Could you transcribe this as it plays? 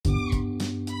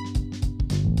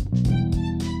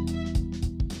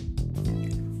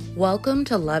Welcome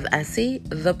to Love Essie,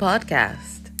 the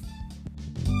podcast.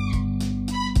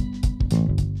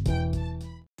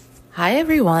 Hi,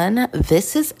 everyone.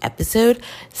 This is episode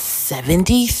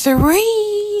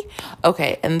 73.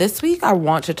 Okay, and this week I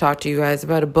want to talk to you guys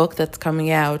about a book that's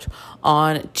coming out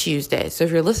on Tuesday. So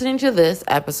if you're listening to this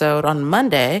episode on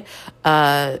Monday,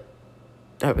 I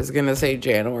was going to say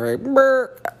June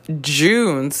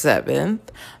 7th,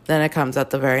 then it comes out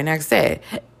the very next day.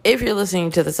 If you're listening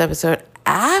to this episode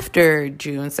after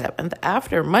June 7th,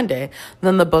 after Monday,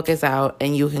 then the book is out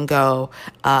and you can go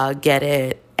get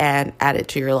it and add it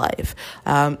to your life.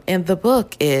 And the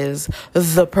book is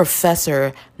The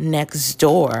Professor Next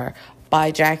Door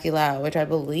by Jackie Lau, which I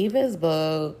believe is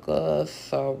book 3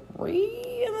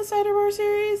 in the Cider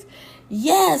series.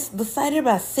 Yes, the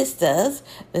Cider Sisters.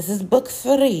 This is book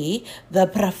 3, The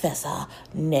Professor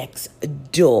Next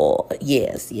Door.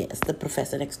 Yes, the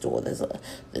Professor Next Door.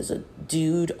 There's a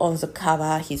dude on the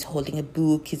cover. He's holding a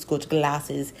book. He's got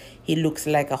glasses. He looks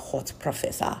like a hot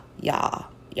professor. Yeah.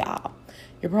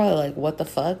 You're probably like, what the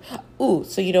fuck? Ooh,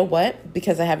 so you know what?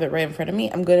 Because I have it right in front of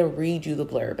me, I'm going to read you the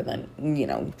blurb and then,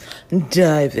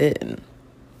 dive in.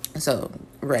 So,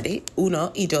 ready?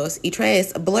 Uno, y dos, y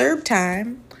tres. Blurb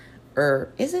time.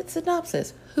 Or is it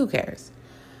synopsis? Who cares?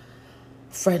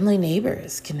 Friendly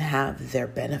neighbors can have their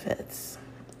benefits.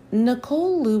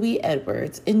 Nicole Louie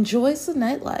Edwards enjoys the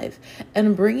nightlife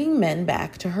and bringing men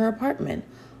back to her apartment.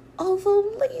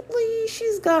 Although lately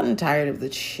she's gotten tired of the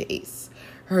chase.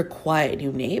 Her quiet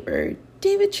new neighbor,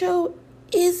 David Cho,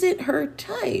 isn't her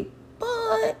type.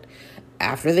 But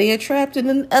after they get trapped in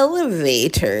an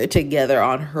elevator together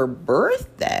on her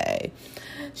birthday,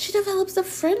 she develops a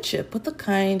friendship with the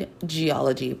kind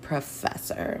geology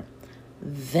professor.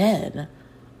 Then,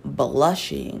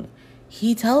 blushing,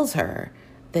 he tells her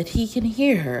that he can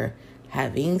hear her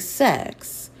having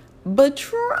sex, but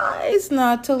tries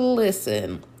not to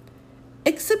listen.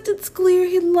 Except it's clear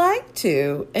he'd like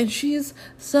to, and she's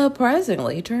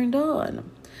surprisingly turned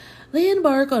on. They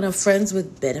embark on a friends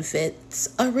with benefits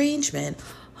arrangement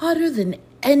hotter than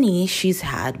any she's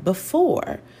had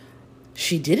before.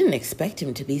 She didn't expect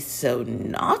him to be so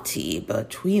naughty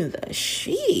between the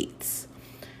sheets.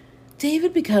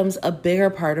 David becomes a bigger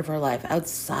part of her life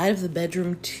outside of the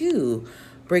bedroom too,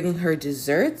 bringing her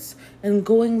desserts and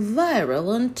going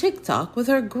viral on TikTok with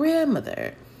her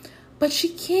grandmother. But she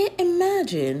can't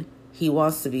imagine he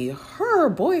wants to be her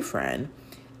boyfriend,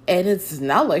 and it's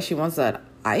not like she wants that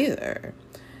either.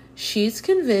 She's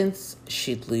convinced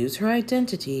she'd lose her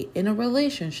identity in a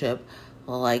relationship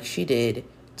like she did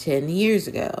 10 years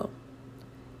ago.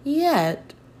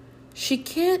 Yet, she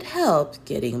can't help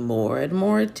getting more and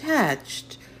more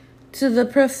attached to the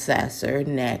professor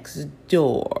next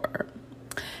door.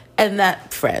 And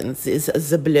that, friends, is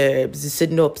the blurb, the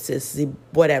synopsis, the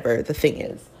whatever the thing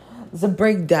is. The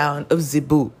breakdown of the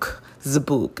book.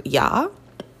 Yeah?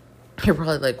 You're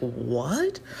probably like,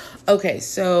 what? Okay,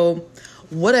 so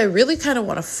what I really kind of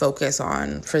want to focus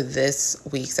on for this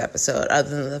week's episode, other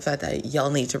than the fact that y'all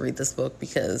need to read this book,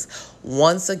 because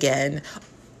once again,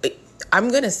 I'm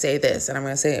going to say this, and I'm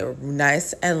going to say it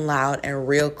nice and loud and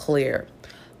real clear.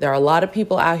 There are a lot of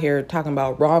people out here talking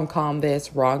about rom-com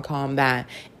this, rom-com that,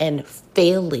 and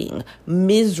failing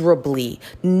miserably,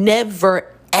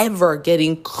 never ever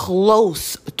getting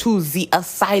close to the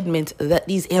assignment that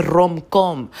is a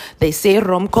rom-com. They say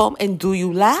rom-com, and do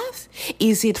you laugh?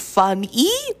 Is it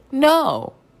funny?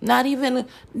 No, not even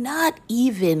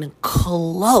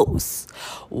close.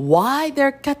 Why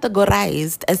they're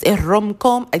categorized as a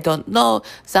rom-com, I don't know.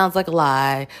 Sounds like a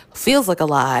lie, feels like a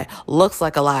lie, looks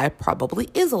like a lie, probably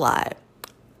is a lie.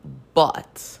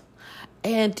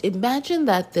 And imagine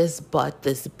that this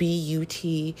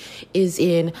B-U-T, is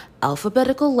in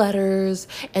alphabetical letters,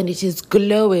 and it is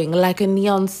glowing like a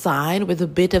neon sign with a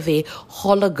bit of a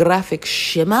holographic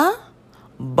shimmer.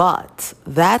 But,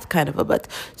 that kind of a butt,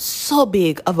 so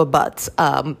big of a butt,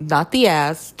 not the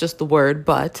ass, just the word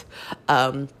butt.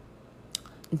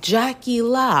 Jackie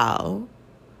Lau,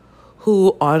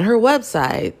 who on her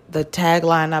website, the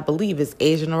tagline I believe is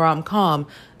Asian rom-com,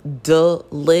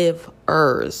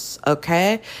 delivers,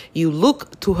 okay? You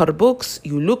look to her books,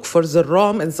 you look for the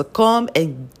rom and the com,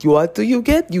 and what do you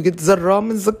get? You get the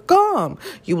rom and the com.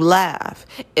 You laugh.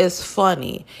 It's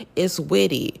funny. It's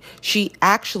witty. She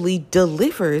actually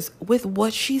delivers with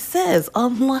what she says,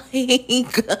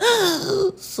 unlike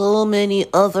so many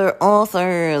other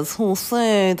authors who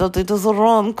say that it is a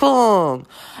rom-com.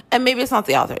 And maybe it's not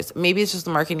the authors. Maybe it's just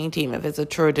the marketing team if it's a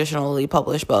traditionally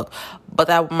published book. But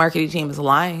that marketing team is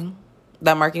lying.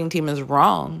 That marketing team is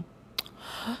wrong.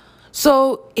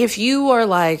 So if you are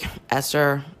like,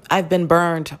 Esther, I've been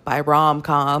burned by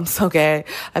rom-coms, okay?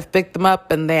 I've picked them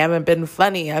up and they haven't been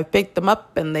funny. I've picked them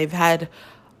up and they've had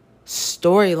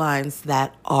storylines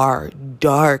that are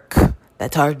dark,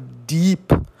 that are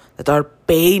deep, that are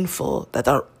painful, that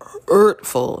are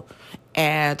hurtful.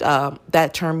 And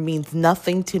that term means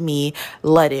nothing to me.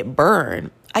 Let it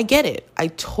burn. I get it. I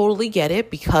totally get it,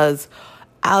 because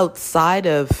outside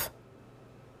of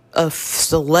a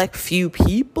select few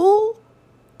people,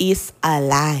 it's a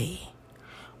lie.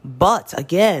 But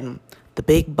again, the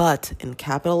big but in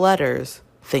capital letters,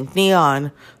 think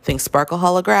neon, think sparkle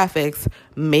holographics,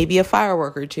 maybe a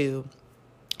firework or two.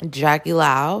 Jackie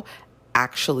Lau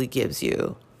actually gives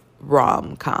you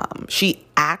rom-com. She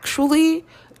actually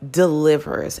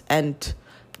delivers and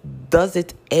does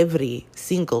it every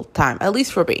single time, at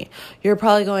least for me. You're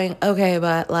probably going, okay,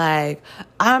 but like,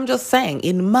 I'm just saying,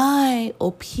 in my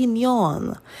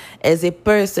opinion, as a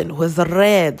person who has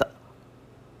read,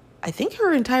 I think,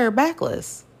 her entire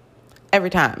backlist,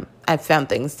 every time I've found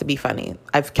things to be funny.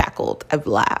 I've cackled, I've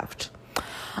laughed.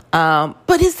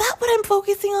 But is that what I'm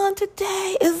focusing on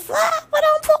today? Is that what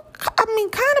kind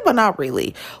of, but not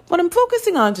really. What I'm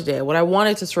focusing on today, what I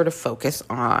wanted to sort of focus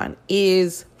on,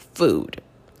 is food.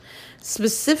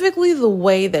 Specifically, the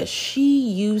way that she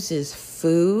uses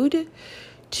food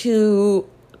to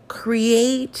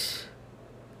create,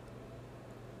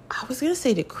 I was going to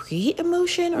say to create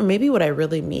emotion, or maybe what I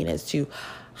really mean is to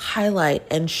highlight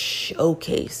and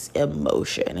showcase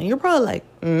emotion. And you're probably like,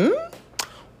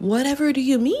 whatever do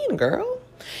you mean, girl?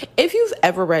 If you've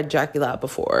ever read Jackie Lau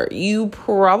before, you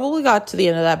probably got to the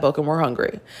end of that book and were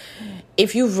hungry.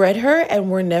 If you've read her and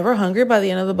were never hungry by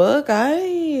the end of the book,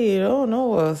 I don't know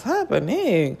what's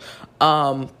happening.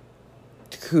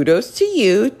 Kudos to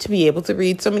you to be able to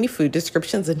read so many food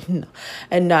descriptions and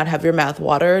not have your mouth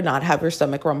water, not have your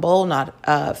stomach rumble,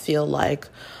 not feel like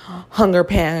hunger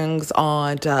pangs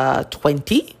on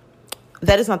 20.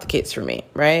 That is not the case for me,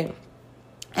 right?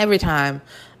 Every time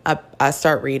I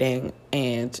start reading,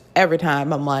 and every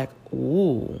time I'm like,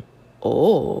 ooh,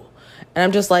 oh. And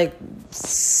I'm just like,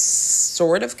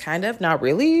 sort of, kind of, not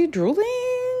really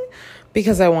drooling,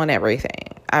 because I want everything.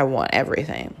 I want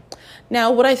everything.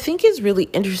 Now, what I think is really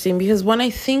interesting, because when I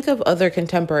think of other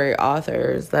contemporary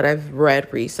authors that I've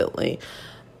read recently,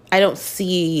 I don't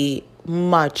see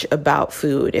much about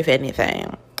food, if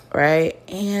anything, right?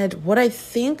 And what I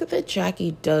think that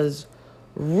Jackie does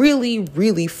really,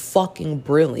 really fucking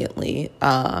brilliantly,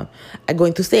 I'm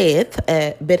going to say it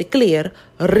very clear,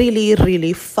 really,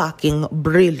 really fucking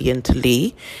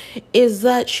brilliantly, is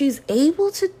that she's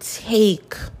able to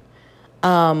take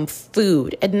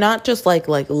food, and not just like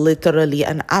literally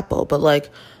an apple, but like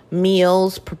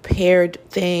meals, prepared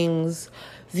things,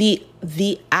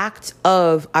 the act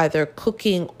of either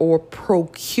cooking or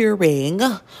procuring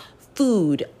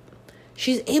food.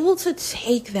 She's able to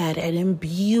take that and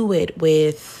imbue it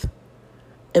with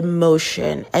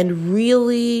emotion and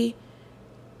really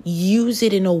use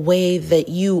it in a way that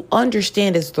you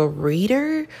understand as the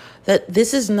reader that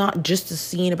this is not just a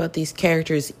scene about these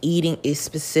characters eating a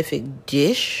specific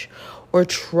dish or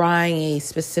trying a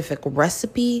specific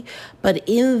recipe, but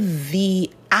in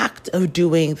the act of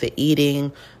doing the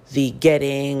eating, the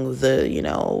getting,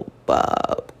 the,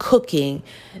 cooking,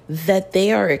 that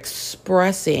they are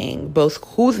expressing both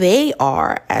who they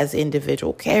are as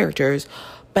individual characters,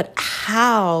 but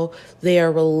how they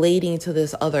are relating to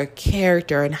this other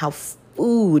character and how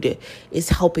food is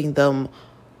helping them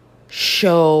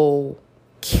show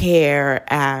care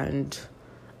and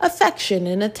affection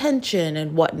and attention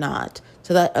and whatnot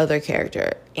to that other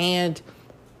character. And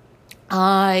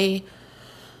I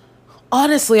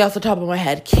honestly, off the top of my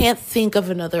head, can't think of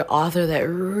another author that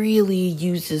really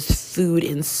uses food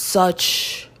in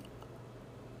such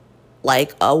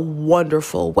like a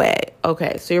wonderful way.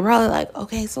 Okay, so you're probably like,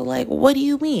 okay, so like, what do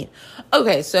you mean?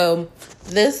 Okay, so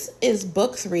this is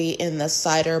book 3 in the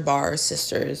Cider Bar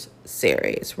Sisters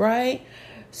series, right?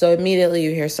 So immediately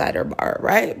you hear cider bar,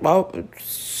 right? Well,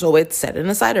 so it's set in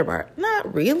a cider bar.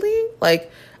 Not really.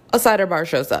 Like, a cider bar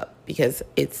shows up because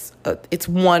it's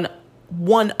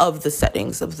one of the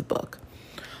settings of the book.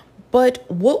 But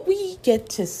what we get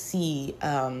to see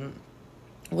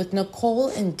with Nicole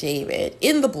and David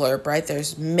in the blurb, right,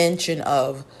 there's mention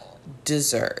of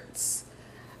desserts.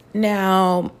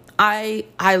 Now, I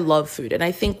love food, and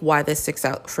I think why this sticks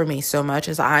out for me so much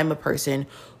is I'm a person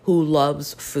who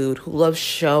loves food, who loves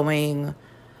showing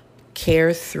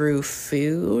care through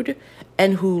food,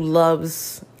 and who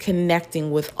loves connecting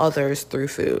with others through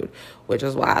food, which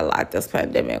is why I like this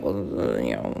pandemic,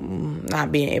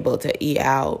 not being able to eat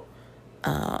out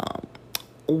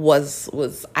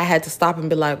was I had to stop and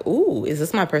be like, ooh, is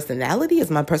this my personality? Is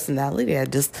my personality I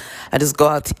just go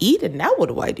out to eat, and now what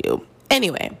do I do?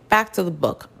 Anyway, back to the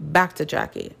book, back to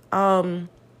Jackie.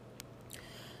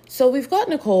 So we've got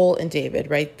Nicole and David,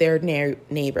 right? They're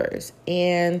neighbors,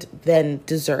 and then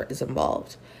dessert is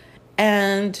involved.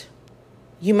 And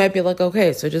you might be like,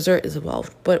 okay, so dessert is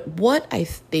involved. But what I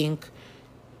think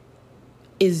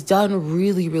is done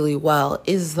really, really well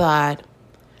is that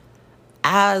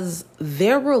as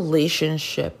their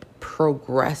relationship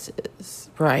progresses,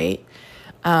 right?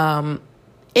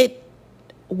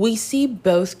 We see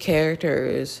both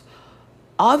characters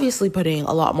obviously putting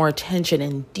a lot more attention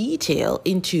and detail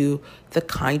into the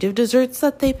kind of desserts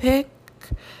that they pick,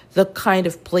 the kind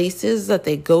of places that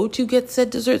they go to get said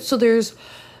desserts. So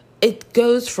it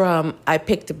goes from, I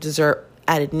picked up dessert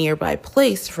at a nearby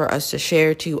place for us to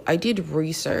share, to I did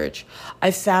research.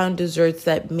 I found desserts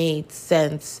that made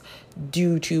sense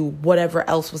due to whatever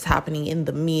else was happening in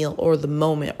the meal or the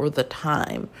moment or the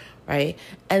time, right?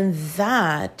 And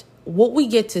that, what we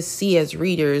get to see as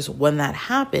readers when that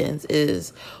happens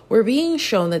is we're being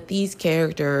shown that these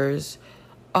characters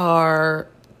are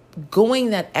going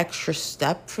that extra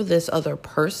step for this other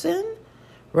person,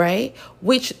 right?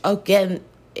 Which, again,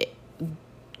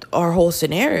 our whole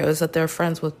scenario is that they're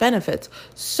friends with benefits.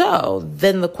 So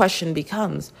then the question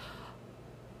becomes,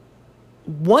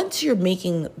 once you're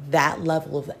making that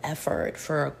level of effort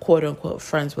for a quote unquote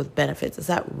friends with benefits, is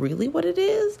that really what it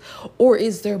is? Or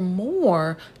is there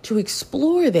more to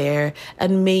explore there?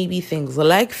 And maybe things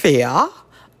like fear,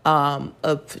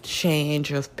 of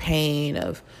change, of pain,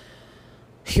 of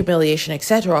humiliation,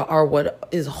 etc., are what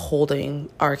is holding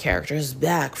our characters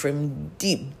back from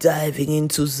deep diving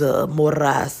into the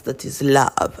morass that is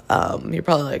love. You're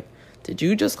probably like, did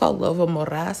you just call love a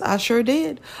morass? I sure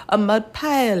did. A mud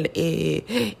pile,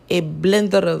 a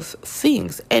blender of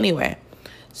things. Anyway,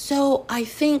 so I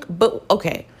think, but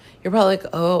okay, you're probably like,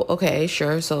 oh, okay,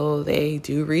 sure. So they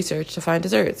do research to find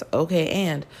desserts. Okay,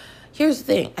 and here's the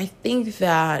thing. I think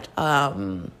that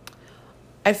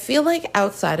I feel like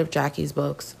outside of Jackie's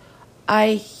books,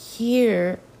 I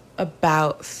hear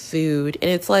about food,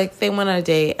 and it's like they went on a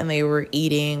date and they were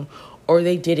eating or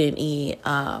they didn't eat.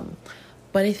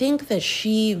 But I think that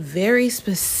she very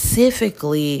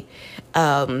specifically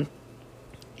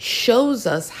shows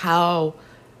us how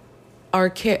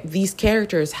these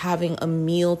characters having a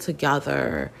meal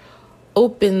together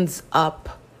opens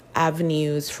up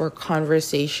avenues for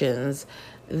conversations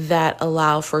that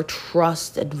allow for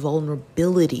trust and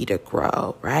vulnerability to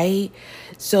grow, right?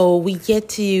 So we get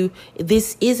to,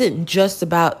 this isn't just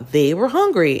about they were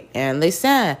hungry and they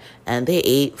sat and they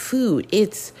ate food.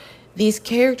 It's, these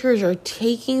characters are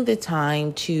taking the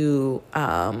time to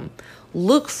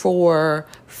look for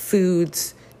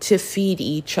foods to feed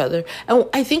each other. And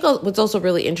I think what's also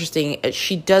really interesting,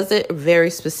 she does it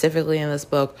very specifically in this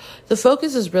book. The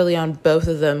focus is really on both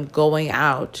of them going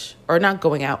out, or not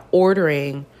going out,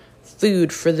 ordering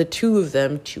food for the two of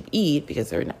them to eat because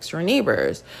they're next door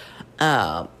neighbors.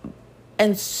 And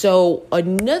so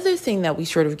another thing that we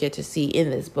sort of get to see in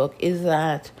this book is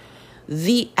that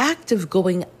the act of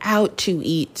going out to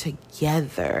eat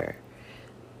together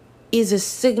is a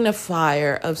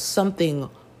signifier of something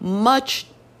much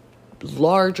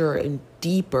larger and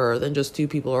deeper than just two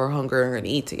people who are hungry and going to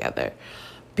eat together.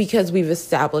 Because we've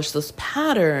established this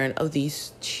pattern of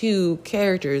these two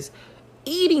characters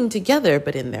eating together,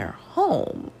 but in their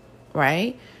home,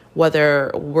 right?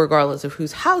 Whether, regardless of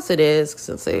whose house it is,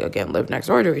 since they, again, live next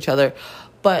door to each other,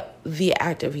 but the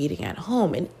act of eating at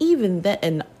home. And even then,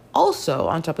 and also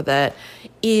on top of that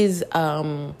is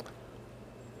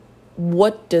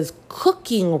what does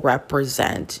cooking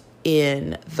represent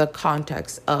in the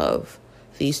context of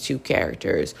these two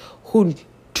characters who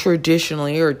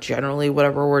traditionally, or generally,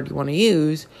 whatever word you want to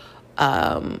use,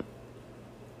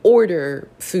 order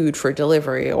food for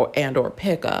delivery or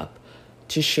pickup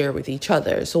to share with each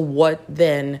other. So what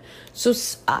then? So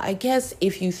I guess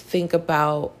if you think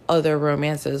about other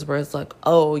romances where it's like,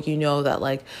 oh, you know that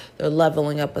like they're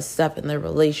leveling up a step in their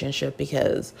relationship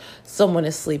because someone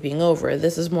is sleeping over.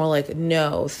 This is more like,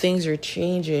 no, things are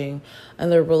changing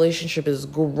and their relationship is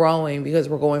growing because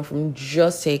we're going from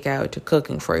just takeout to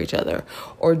cooking for each other,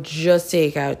 or just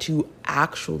takeout to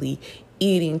actually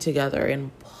eating together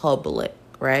in public,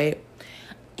 right?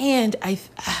 And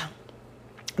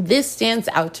this stands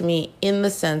out to me in the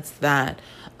sense that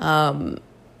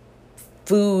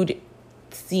food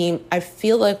I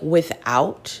feel like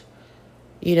without,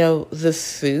 the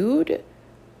food,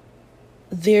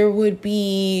 there would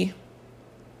be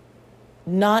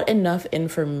not enough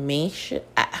information.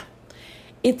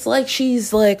 it's like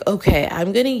she's like, okay,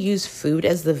 I'm going to use food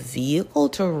as the vehicle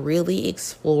to really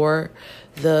explore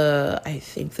I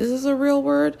think this is a real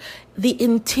word, the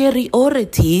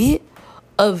interiority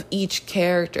of each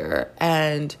character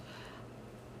and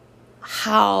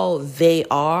how they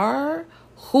are,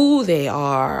 who they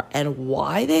are, and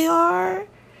why they are.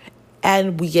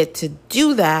 And we get to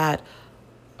do that,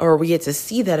 or we get to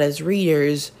see that as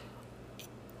readers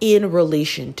in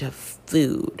relation to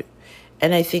food.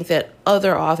 And I think that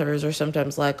other authors are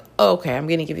sometimes like, okay, I'm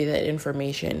going to give you that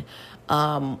information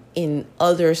in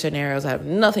other scenarios that have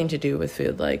nothing to do with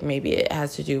food. Like maybe it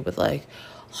has to do with like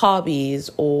hobbies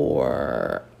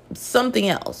or something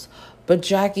else. But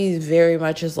Jackie very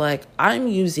much is like, I'm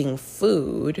using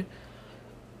food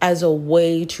as a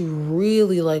way to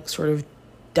really like sort of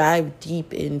dive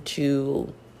deep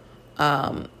into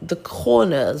the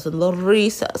corners and the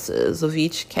recesses of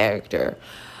each character.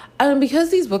 And because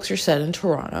these books are set in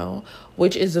Toronto,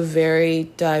 which is a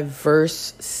very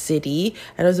diverse city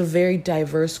and has a very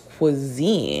diverse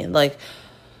cuisine, like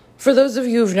for those of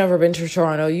you who've never been to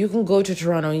Toronto, you can go to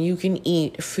Toronto and you can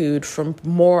eat food from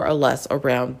more or less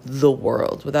around the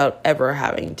world without ever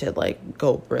having to like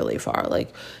go really far.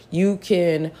 Like you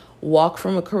can walk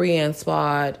from a Korean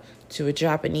spot to a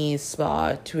Japanese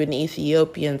spot, to an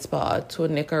Ethiopian spot, to a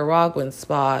Nicaraguan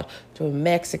spot, to a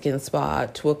Mexican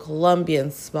spot, to a Colombian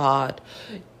spot,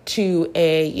 to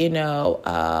a,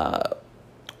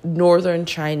 Northern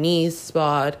Chinese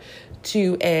spot,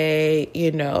 to a,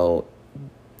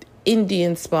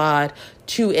 Indian spot,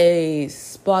 to a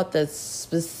spot that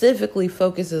specifically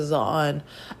focuses on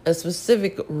a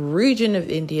specific region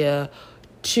of India,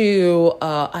 to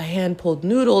a hand-pulled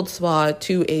noodled spot,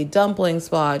 to a dumpling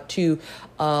spot, to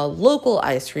a local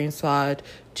ice cream spot,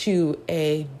 to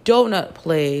a donut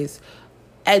place.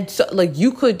 And so like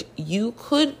you could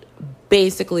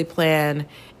basically plan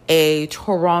a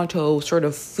Toronto sort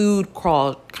of food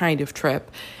crawl kind of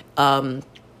trip and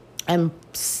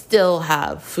still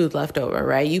have food left over,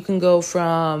 right? You can go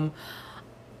from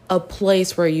a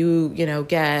place where you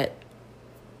get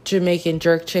Jamaican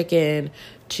jerk chicken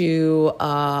to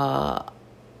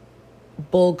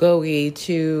bulgogi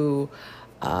to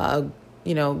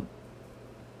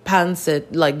pancit,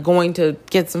 like going to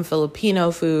get some Filipino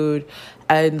food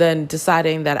and then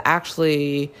deciding that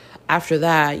actually after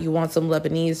that you want some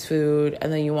Lebanese food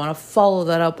and then you want to follow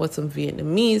that up with some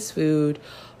Vietnamese food,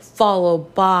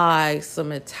 followed by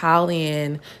some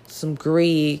Italian, some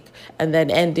Greek, and then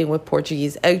ending with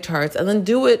Portuguese egg tarts, and then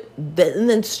and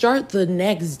then start the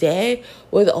next day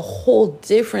with a whole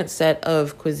different set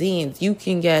of cuisines. You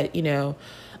can get,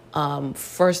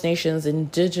 First Nations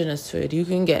indigenous food. You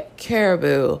can get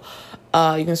caribou.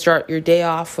 You can start your day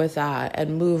off with that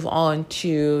and move on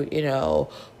to,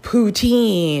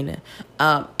 poutine.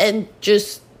 And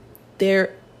just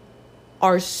there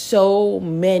are so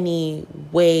many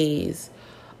ways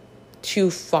to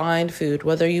find food,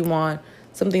 whether you want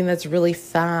something that's really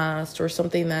fast or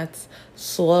something that's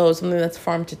slow, something that's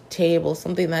farm to table,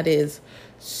 something that is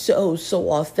so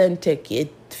authentic.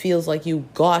 It feels like you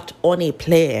got on a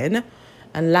plane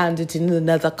and landed in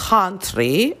another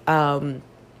country.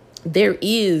 There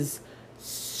is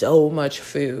so much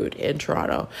food in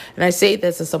Toronto. And I say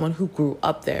this as someone who grew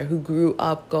up there, who grew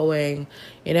up going,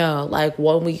 like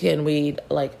one weekend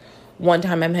one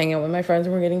time I'm hanging out with my friends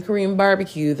and we're getting Korean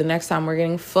barbecue. The next time we're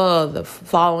getting pho. The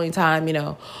following time,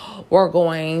 we're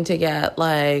going to get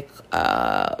like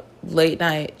late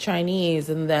night Chinese,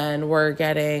 and then we're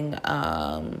getting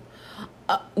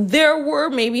there were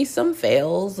maybe some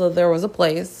fails. There was a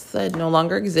place that no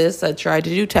longer exists that tried to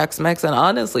do Tex-Mex, and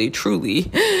honestly, truly,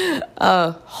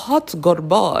 hot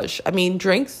garbage. I mean,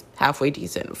 drinks, halfway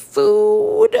decent.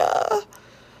 Food,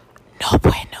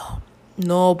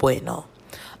 no bueno.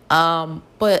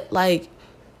 But like,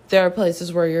 there are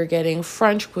places where you're getting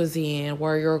French cuisine,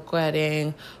 where you're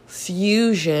getting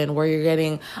fusion, where you're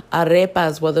getting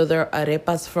arepas, whether they're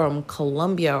arepas from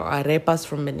Colombia or arepas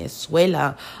from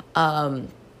Venezuela.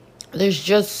 There's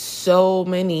just so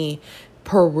many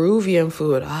Peruvian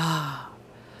food.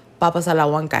 Papas a la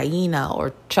huancaína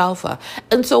or chaufa.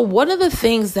 And so one of the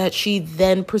things that she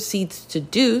then proceeds to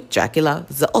do, Jackie La,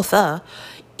 the author,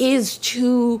 is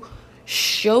to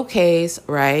showcase,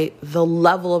 right, the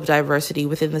level of diversity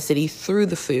within the city through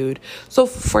the food. So,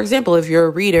 for example, if you're a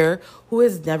reader who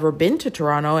has never been to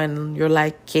Toronto and you're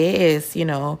like, ¿qué es,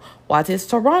 what is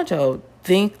Toronto?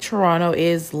 Think Toronto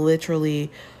is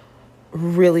literally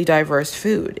really diverse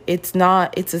food. It's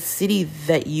a city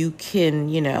that you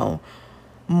can,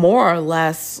 more or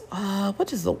less,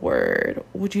 what is the word?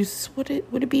 Would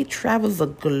it be travel the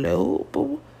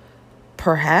globe?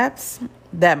 Perhaps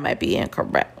that might be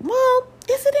incorrect. Well,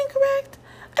 Is it incorrect?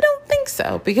 I don't think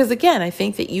so. Because again, I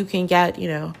think that you can get,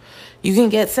 you can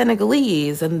get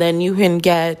Senegalese, and then you can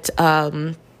get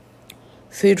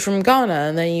food from Ghana,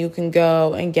 and then you can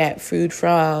go and get food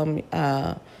from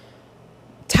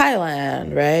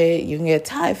Thailand, right? You can get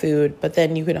Thai food, but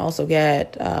then you can also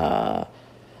get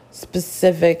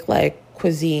specific like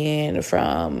cuisine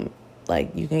from,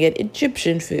 like, you can get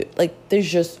Egyptian food. Like,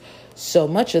 there's just so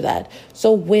much of that.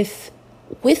 So with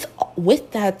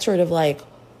that sort of like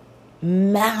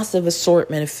massive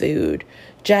assortment of food,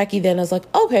 Jackie then is like,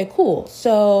 okay, cool.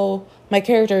 So my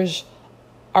characters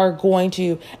are going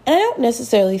to, and I don't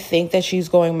necessarily think that she's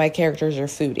going, my characters are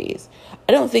foodies.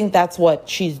 I don't think that's what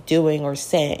she's doing or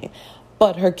saying,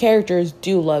 but her characters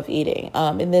do love eating.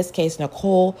 In this case,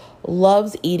 Nicole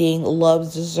loves eating,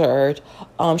 loves dessert.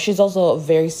 She's also a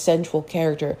very sensual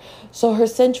character. So her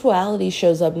sensuality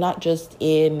shows up not just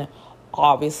in,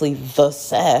 obviously, the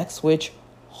sex, which,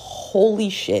 holy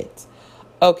shit.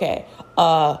 Okay,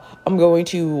 I'm going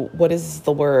to, what is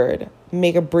the word?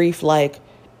 Make a brief,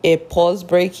 a pause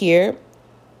break here.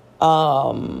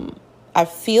 I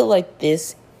feel like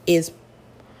this is,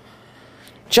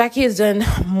 Jackie has done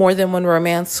more than one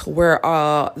romance where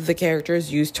the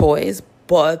characters use toys,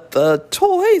 but the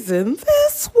toys in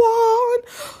this one,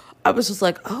 I was just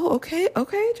like, oh, okay,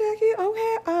 Jackie,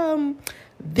 okay.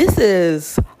 This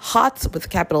is hot with a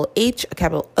capital H, a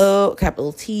capital O, a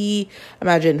capital T.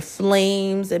 Imagine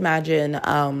flames, imagine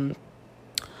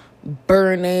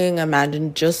burning,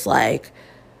 imagine just like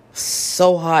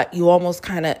so hot. You almost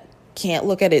kind of can't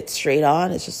look at it straight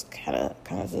on. It's just kind of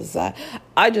just that.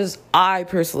 I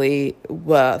personally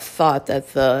thought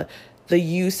that the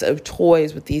use of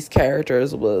toys with these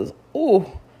characters was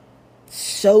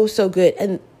so good.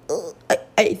 And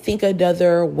I think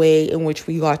another way in which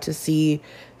we got to see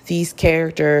these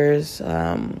characters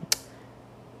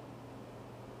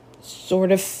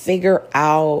sort of figure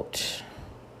out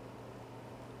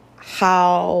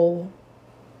how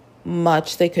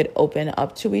much they could open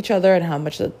up to each other and how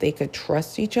much that they could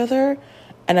trust each other,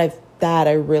 and I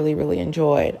really, really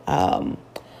enjoyed.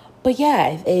 But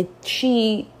yeah,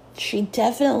 she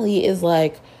definitely is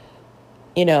like,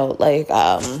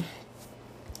 oh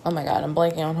my God, I'm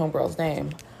blanking on homegirl's name.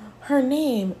 Her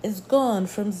name is gone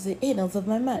from the annals of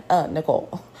my mind.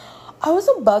 Nicole. I was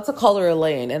about to call her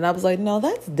Elaine, and I was like, no,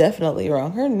 that's definitely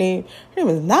wrong. Her name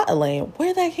is not Elaine.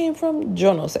 Where that came from,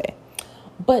 yo no sé.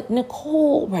 But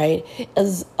Nicole, right,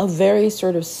 is a very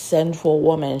sort of sensual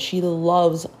woman. She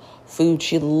loves food.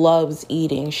 She loves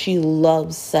eating. She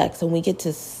loves sex. And we get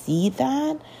to see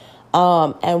that.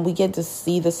 And we get to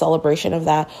see the celebration of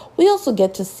that. We also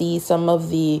get to see some of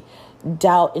the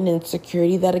doubt and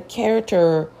insecurity that a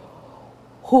character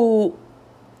who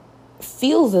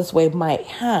feels this way might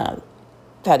have.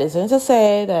 That isn't to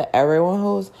say that everyone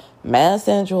who's mad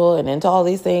sensual and into all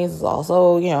these things is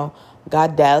also,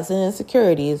 got doubts and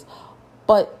insecurities,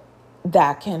 but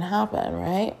that can happen,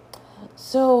 right?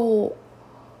 So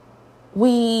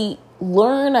we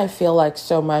learn, I feel like,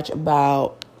 so much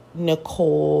about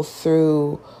Nicole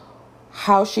through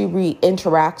how she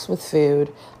interacts with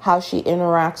food, how she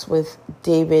interacts with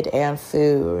David and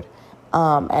food,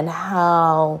 and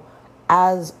how,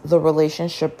 as the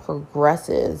relationship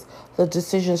progresses, the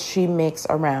decisions she makes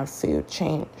around food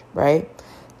change, right?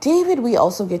 David, we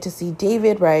also get to see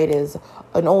David, right, he's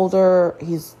an older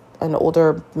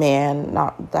man.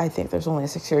 I think there's only a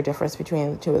 6-year difference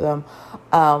between the two of them.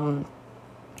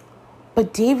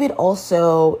 But David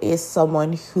also is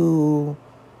someone who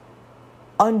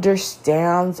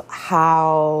understands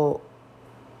how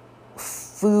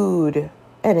food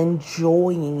and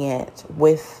enjoying it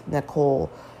with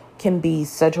Nicole can be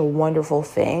such a wonderful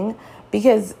thing,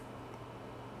 because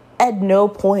at no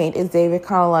point is David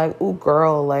kind of like, ooh,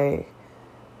 girl, like,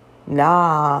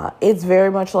 nah. It's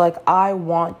very much like, I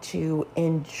want to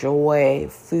enjoy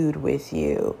food with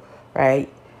you,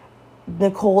 right?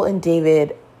 Nicole and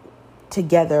David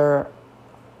together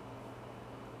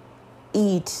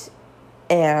eat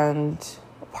and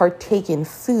partake in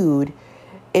food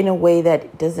in a way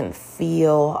that doesn't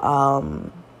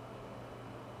feel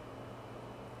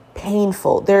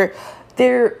painful.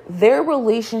 Their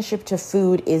relationship to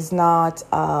food is not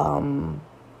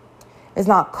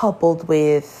coupled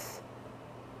with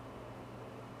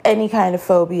any kind of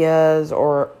phobias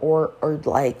or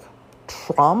like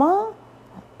trauma.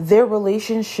 Their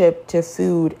relationship to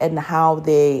food and how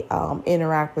they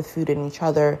interact with food and each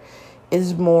other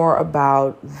is more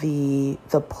about the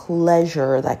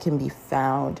pleasure that can be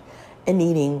found in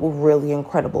eating really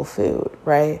incredible food,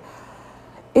 right?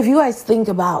 if you guys think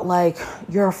about like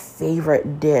your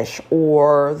favorite dish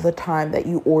or the time that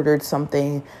you ordered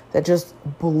something that just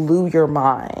blew your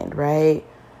mind, right?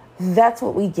 That's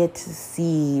what we get to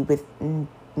see with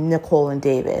Nicole and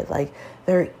David. Like,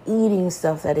 they're eating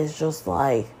stuff that is just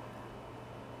like,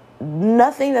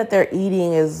 nothing that they're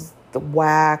eating is the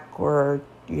whack or,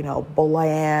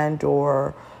 bland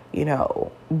or,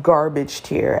 garbage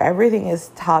tier. Everything is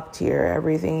top tier.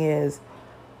 Everything is,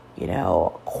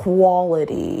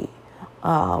 quality.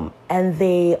 And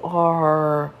they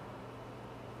are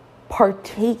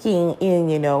partaking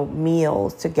in,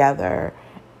 meals together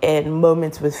and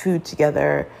moments with food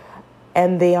together.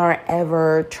 And they aren't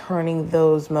ever turning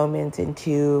those moments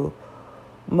into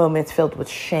moments filled with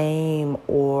shame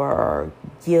or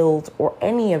guilt or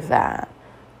any of that,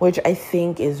 which I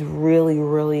think is really,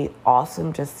 really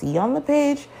awesome to see on the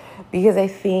page, because I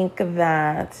think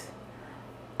that,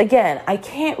 again, I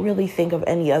can't really think of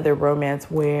any other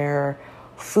romance where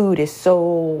food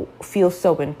feels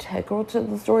so integral to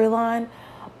the storyline,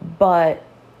 but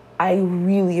I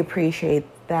really appreciate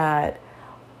that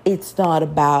it's not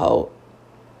about,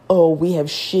 oh, we have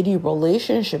shitty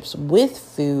relationships with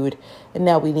food and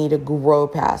now we need to grow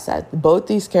past that. Both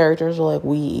these characters are like,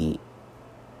 we eat.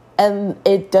 And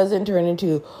it doesn't turn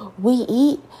into, we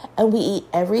eat and we eat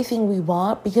everything we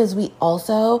want because we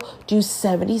also do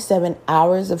 77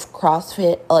 hours of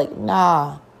CrossFit. Like,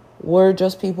 nah, we're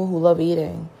just people who love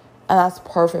eating. And that's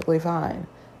perfectly fine.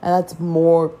 And that's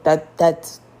more,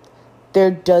 that's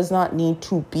there does not need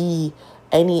to be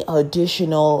any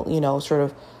additional, sort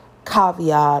of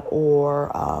caveat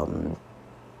or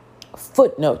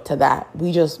footnote to that.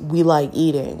 We like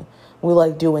eating. We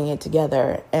like doing it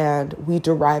together, and we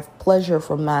derive pleasure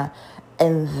from that.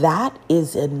 And that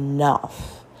is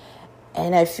enough.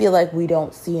 And I feel like we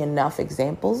don't see enough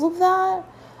examples of that.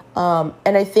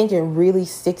 And I think it really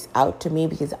sticks out to me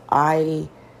because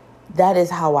that is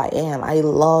how I am. I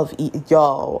love eating.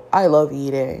 I love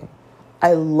eating.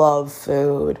 I love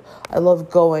food. I love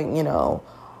going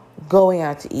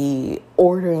out to eat,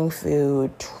 ordering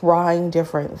food, trying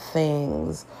different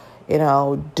things.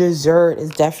 Dessert is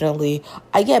definitely,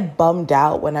 I get bummed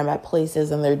out when I'm at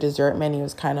places and their dessert menu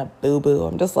is kind of boo-boo.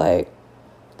 I'm just like,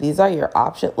 these are your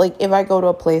options. Like, if I go to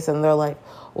a place and they're like,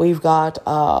 we've got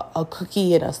a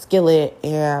cookie and a skillet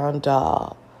and,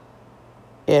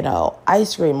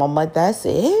 ice cream. I'm like, that's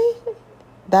it?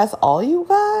 That's all you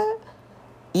got?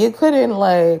 You couldn't,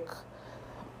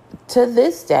 to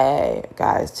this day,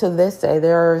 guys,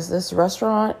 there's this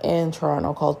restaurant in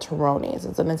Toronto called Toroni's.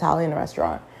 It's an Italian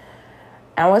restaurant.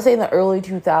 I want to say in the early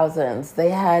 2000s, they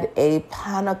had a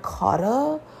panna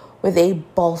cotta with a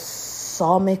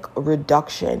balsamic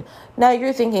reduction. Now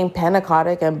you're thinking panna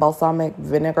cotta and balsamic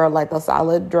vinegar, like the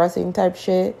salad dressing type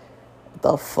shit.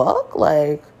 The fuck?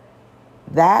 Like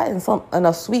that and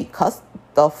a sweet custard.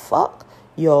 The fuck?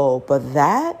 But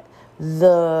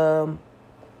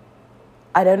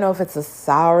I don't know if it's the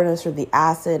sourness or the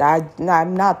acid.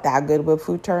 I'm not that good with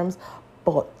food terms,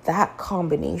 but that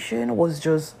combination was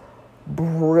just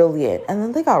brilliant. And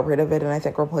then they got rid of it and I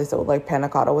think replaced it with panna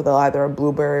cotta with either a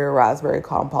blueberry or raspberry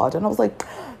compote. And I was like,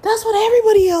 that's what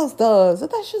everybody else does.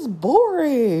 That's just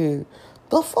boring.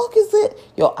 The fuck is it?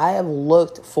 I have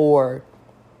looked for,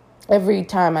 every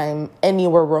time I'm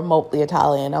anywhere remotely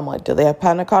Italian, I'm like, do they have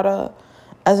panna cotta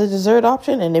as a dessert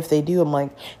option? And if they do, I'm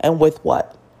like, and with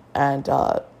what? And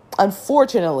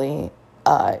unfortunately,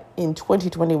 in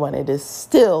 2021, it is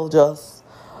still just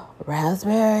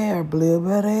raspberry or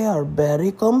blueberry or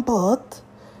berry compote.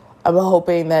 I'm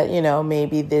hoping that,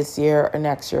 maybe this year or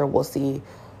next year we'll see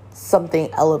something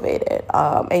elevated.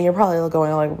 And you're probably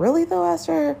going like, really though,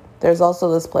 Esther? There's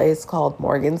also this place called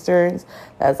Morgenstern's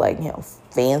that's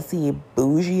fancy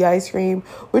bougie ice cream,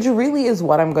 which really is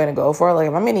what I'm going to go for. Like,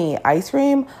 if I'm going to eat ice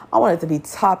cream, I want it to be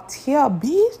top tier,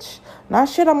 bitch. Not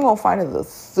shit I'm going to find in the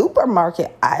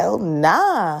supermarket aisle.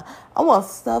 Nah. I want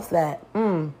stuff that,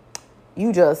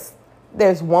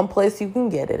 there's one place you can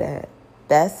get it at.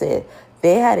 That's it.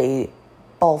 They had a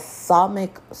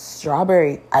balsamic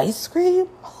strawberry ice cream.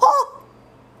 Huh.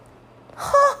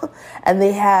 Huh. And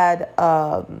they had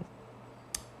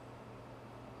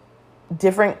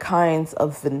different kinds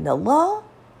of vanilla.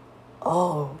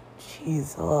 Oh,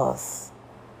 Jesus.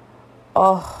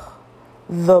 Oh,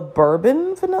 the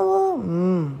bourbon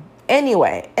vanilla?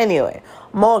 Anyway,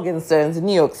 Morgenstern's in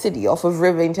New York City off of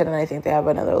Rivington, and I think they have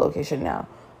another location now.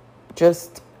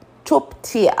 Just top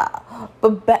tier.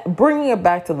 But bringing it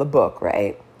back to the book,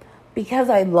 right? Because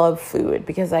I love food,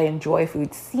 because I enjoy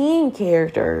food, seeing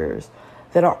characters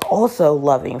that are also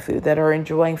loving food, that are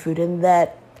enjoying food, and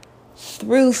that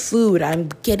through food, I'm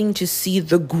getting to see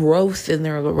the growth in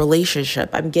their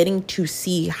relationship. I'm getting to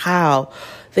see how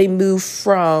they move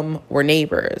from we're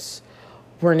neighbors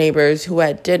who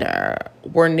had dinner,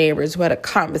 we're neighbors who had a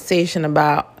conversation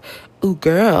about, ooh,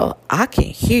 girl, I can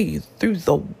hear you through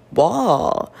the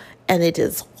wall. And it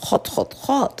is hot, hot,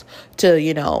 hot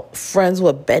to, friends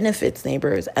with benefits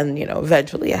neighbors and,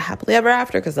 eventually a happily ever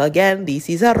after. Because again, this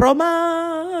is a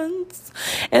romance.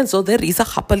 And so there is a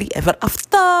happily ever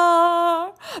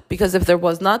after. Because if there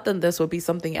was not, then this would be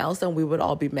something else and we would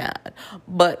all be mad.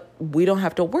 But we don't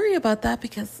have to worry about that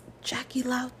because Jackie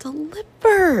Lau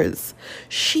delivers.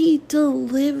 She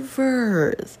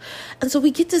delivers. And so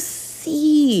we get to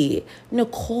see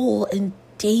Nicole and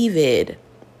David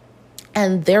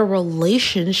and their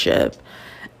relationship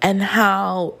and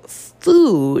how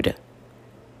food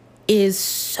is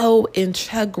so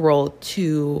integral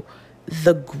to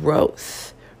the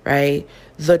growth, right?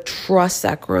 The trust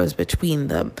that grows between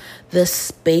them, the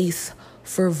space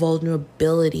for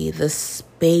vulnerability, the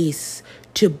space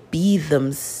to be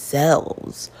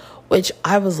themselves, which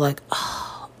I was like,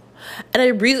 oh. And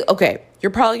you're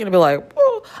probably going to be like,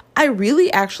 oh, I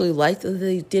really actually liked that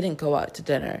they didn't go out to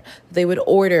dinner. They would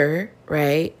order,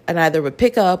 right? And either would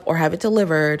pick up or have it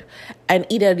delivered and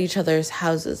eat at each other's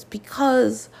houses,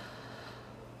 because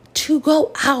to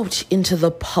go out into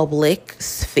the public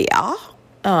sphere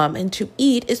and to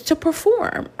eat is to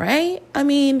perform, right? I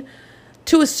mean,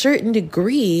 to a certain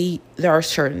degree, there are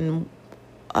certain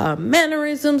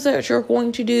mannerisms that you're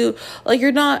going to do. Like,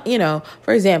 you're not,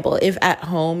 for example, if at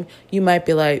home you might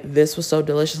be like, this was so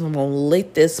delicious, I'm gonna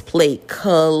lick this plate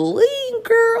clean,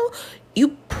 girl.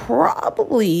 You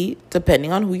probably,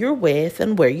 depending on who you're with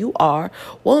and where you are,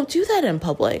 won't do that in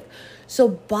public. So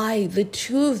by the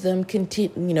two of them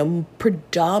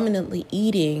predominantly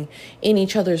eating in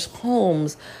each other's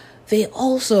homes, they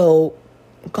also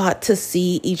got to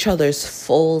see each other's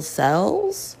full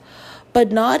selves, but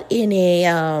not in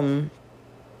a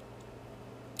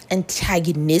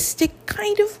antagonistic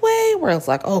kind of way where it's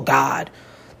like, oh God,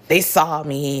 they saw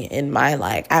me in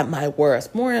my, at my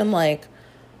worst. More in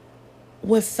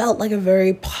what felt like a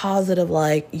very positive,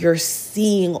 you're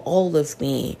seeing all of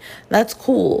me. That's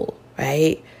cool,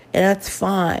 right? And that's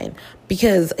fine.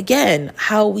 Because again,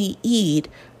 how we eat,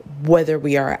 whether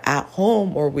we are at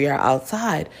home or we are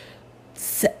outside,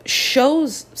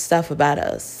 shows stuff about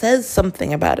us, says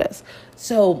something about us.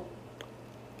 So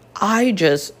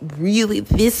this really,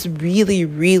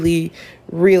 really,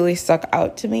 really stuck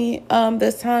out to me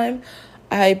this time.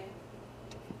 I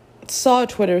saw a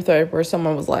Twitter thread where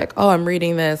someone was like, oh, I'm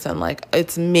reading this and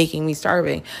it's making me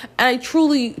starving. And I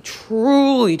truly,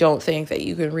 truly don't think that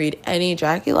you can read any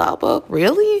Jackie Lau book,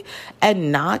 really,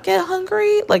 and not get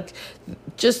hungry.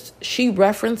 She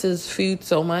references food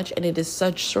so much, and it is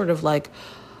such sort of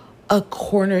a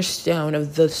cornerstone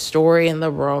of the story and the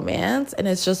romance. And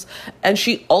and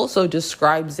she also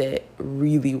describes it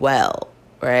really well,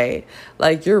 right?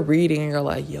 You're reading and you're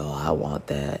like, yo, I want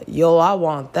that. Yo, I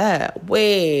want that.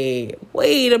 Wait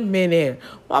a minute.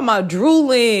 Why am I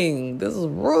drooling? This is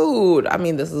rude. I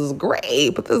mean, this is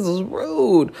great, but this is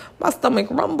rude. My stomach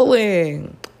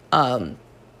rumbling. So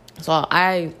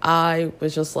I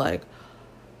was just like,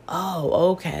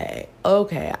 oh, okay.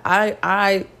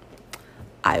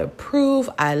 I approve.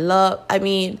 I love. I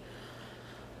mean,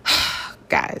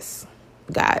 guys,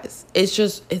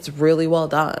 it's really well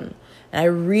done.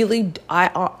 And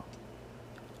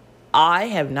I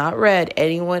have not read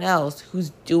anyone else who's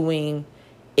doing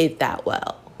it that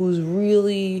well, who's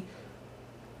really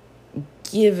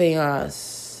giving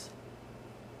us,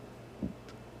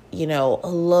 a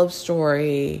love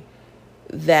story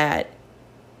that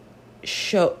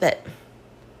isn't,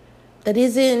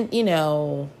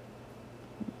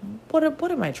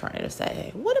 what am I trying to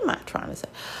say?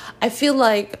 I feel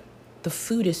like the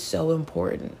food is so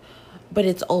important, but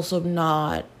it's also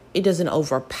not, it doesn't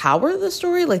overpower the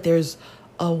story. There's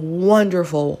a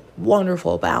wonderful,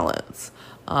 wonderful balance.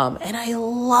 And I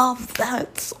love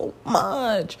that so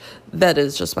much. That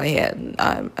is just my hand.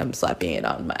 I'm slapping it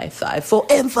on my thigh for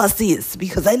emphasis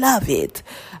because I love it.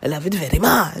 I love it very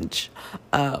much.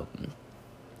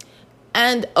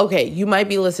 And okay, you might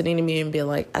be listening to me and being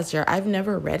like, Esther, I've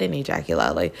never read any Jackie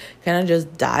Lau. Can I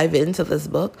just dive into this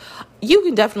book? You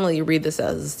can definitely read this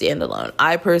as a standalone.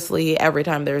 I personally, every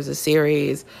time there's a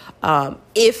series,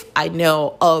 if I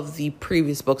know of the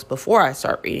previous books before I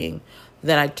start reading,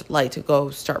 then I'd like to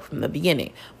go start from the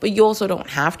beginning. But you also don't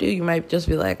have to. You might just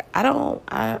be like, I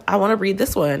want to read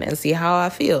this one and see how I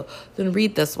feel. Then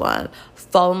read this one.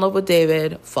 Fall in love with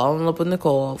David, fall in love with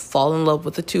Nicole, fall in love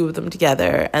with the two of them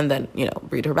together, and then,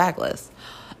 read her backlist.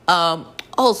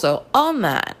 Also, on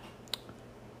that,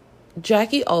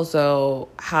 Jackie also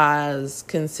has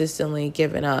consistently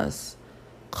given us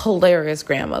hilarious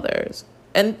grandmothers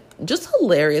and just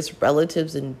hilarious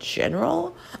relatives in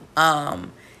general.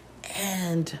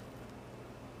 And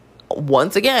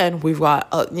once again, we've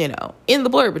got, in the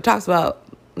blurb, it talks about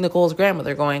Nicole's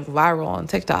grandmother going viral on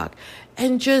TikTok.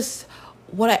 And just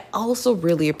what I also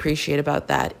really appreciate about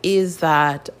that is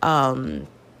that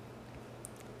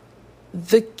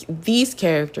these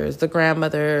characters, the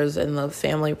grandmothers and the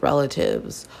family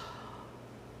relatives,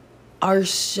 are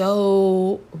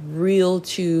so real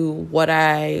to what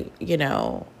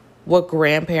what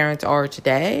grandparents are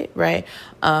today, right?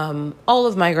 All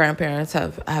of my grandparents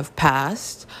have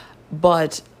passed,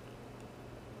 but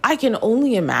I can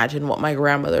only imagine what my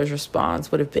grandmother's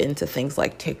response would have been to things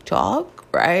like TikTok,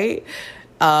 right?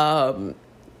 To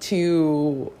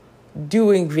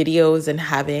doing videos and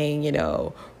having,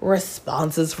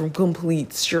 responses from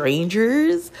complete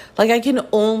strangers. Like, I can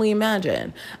only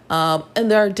imagine.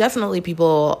 And there are definitely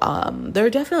people I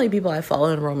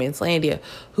follow in Romancelandia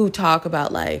who talk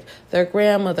about, like, their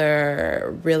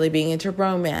grandmother really being into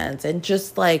romance and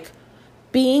just, like,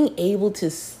 being able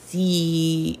to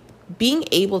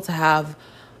have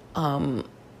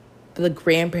the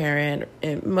grandparent,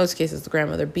 in most cases the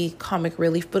grandmother, be comic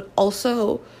relief, but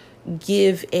also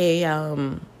give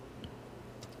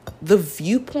the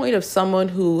viewpoint of someone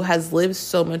who has lived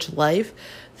so much life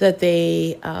that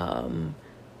they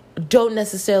don't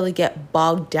necessarily get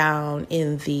bogged down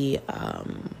in the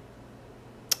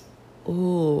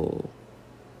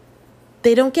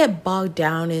they don't get bogged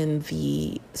down in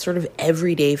the sort of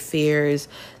everyday fears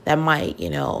that might,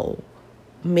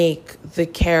 make the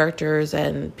characters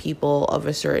and people of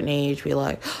a certain age be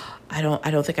like, I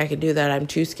don't think I can do that. I'm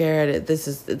too scared.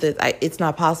 It's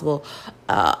not possible.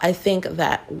 I think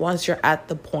that once you're at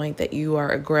the point that you are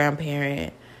a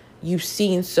grandparent, you've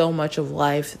seen so much of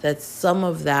life that some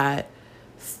of that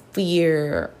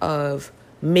fear of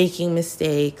making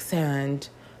mistakes and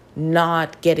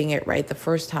not getting it right the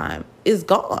first time is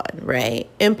gone, right?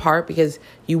 In part because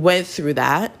you went through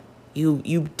that.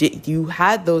 You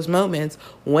had those moments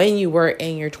when you were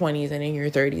in your 20s and in your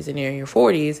 30s and in your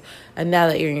 40s, and now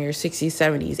that you're in your 60s,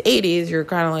 70s, 80s, you're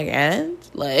kind of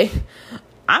like,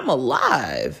 I'm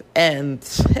alive. And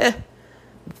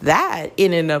that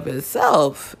in and of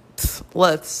itself,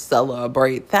 let's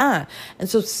celebrate that. And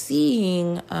so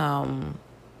seeing how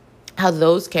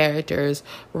those characters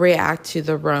react to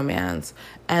the romance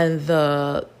and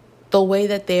the way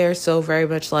that they are so very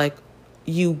much like,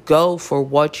 you go for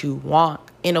what you want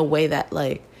in a way that,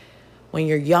 like, when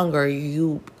you're younger,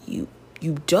 you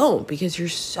don't, because you're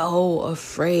so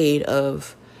afraid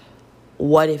of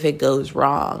what if it goes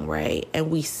wrong, right? And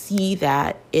we see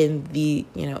that in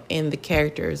the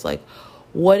characters. Like,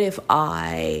 what if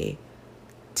I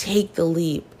take the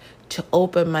leap to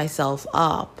open myself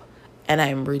up and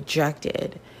I'm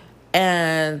rejected?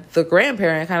 And the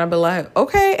grandparent kind of be like,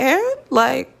 okay, and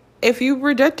like, if you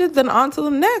rejected, then on to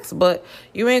the next. But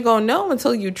you ain't gonna know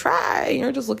until you try. And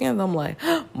you're just looking at them like,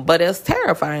 but it's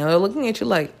terrifying. They're looking at you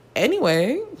like,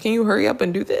 anyway, can you hurry up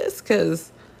and do this?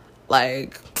 Because,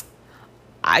 like,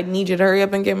 I need you to hurry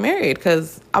up and get married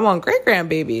because I want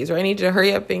great-grandbabies. Or I need you to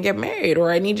hurry up and get married.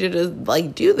 Or I need you to,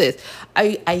 like, do this.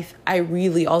 I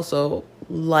really also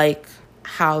like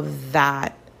how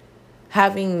that,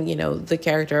 having, the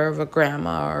character of a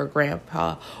grandma or a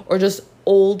grandpa or just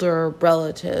older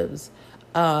relatives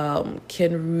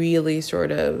can really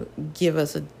sort of give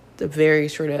us a very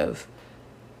sort of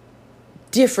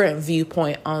different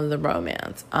viewpoint on the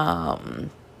romance.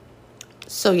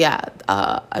 So yeah,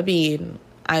 I mean,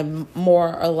 I'm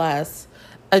more or less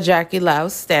a Jackie Lau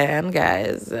stan,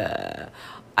 guys.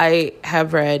 I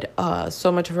have read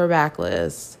so much of her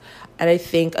backlist, and I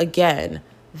think, again,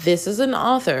 this is an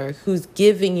author who's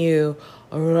giving you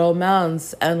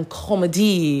romance and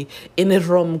comedy in a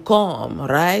rom-com,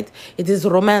 right? It is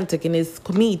romantic and it's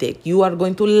comedic. You are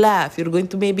going to laugh. You're going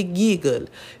to maybe giggle.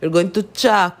 You're going to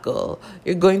chuckle.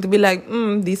 You're going to be like,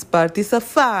 this part is a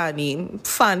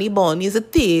funny bone is a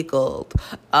tickled.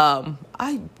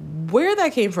 Where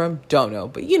that came from, don't know,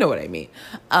 but you know what I mean.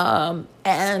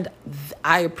 And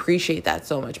I appreciate that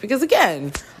so much because,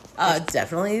 again,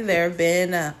 definitely there have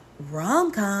been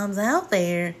rom-coms out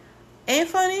there. Ain't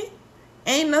funny.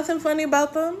 Ain't nothing funny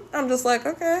about them. I'm just like,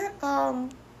 okay,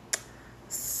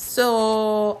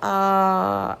 so,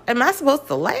 am I supposed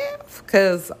to laugh?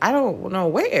 Because I don't know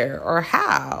where or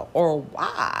how or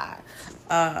why.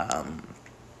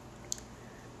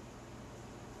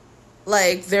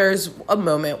 Like, there's a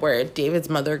moment where David's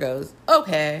mother goes,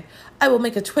 okay, I will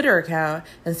make a Twitter account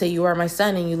and say you are my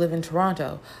son and you live in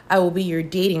Toronto. I will be your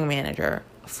dating manager.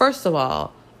 First of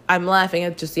all, I'm laughing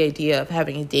at just the idea of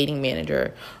having a dating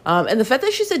manager. And the fact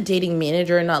that she's a dating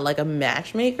manager and not like a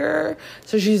matchmaker.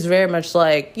 So she's very much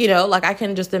like, like I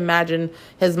can just imagine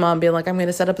his mom being like, I'm going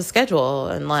to set up a schedule.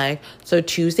 And like, so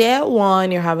Tuesday at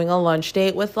 1, you're having a lunch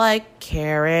date with like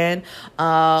Karen.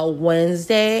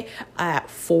 Wednesday at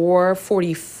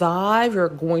 4:45, you're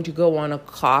going to go on a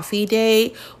coffee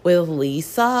date with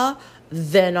Lisa.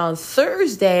 Then on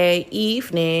Thursday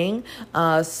evening,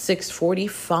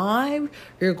 6:45,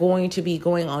 you're going to be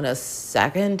going on a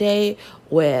second date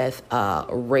with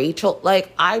Rachel.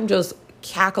 Like, I'm just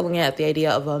cackling at the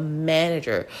idea of a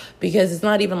manager, because it's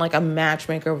not even like a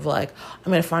matchmaker of like,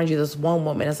 I'm going to find you this one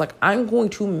woman. It's like, I'm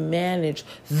going to manage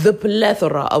the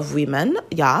plethora of women,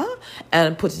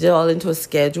 and put it all into a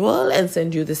schedule and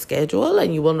send you the schedule,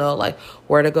 and you will know like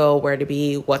where to go, where to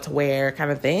be, what to wear, kind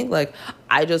of thing. Like,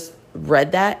 I just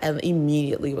read that and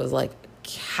immediately was like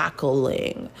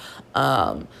cackling.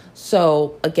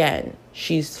 So again,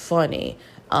 she's funny,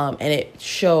 and it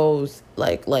shows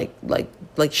like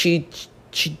she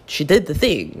did the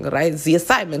thing, right? The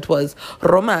assignment was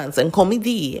romance and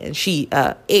comedy, and she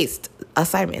aced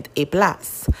assignment A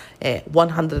plus,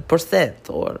 100%,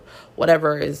 or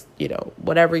whatever is,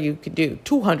 whatever you could do,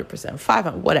 200%,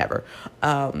 500, whatever.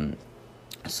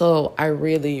 So I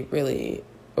really, really,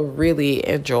 really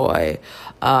enjoy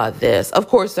this. Of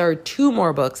course, there are 2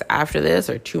 more books after this,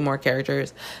 or 2 more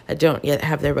characters that don't yet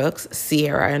have their books,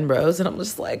 Sierra and Rose, and I'm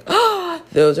just like,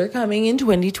 those are coming in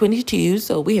 2022,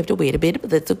 so we have to wait a bit, but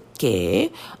that's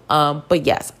okay. But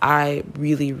yes, I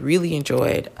really, really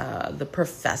enjoyed The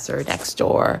Professor Next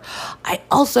Door. I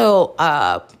also,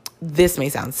 this may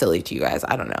sound silly to you guys,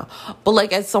 I don't know, but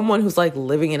like, as someone who's like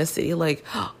living in a city, like,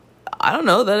 I don't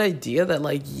know, that idea that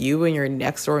like you and your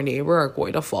next door neighbor are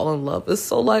going to fall in love is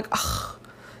so like,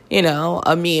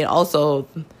 I mean, also,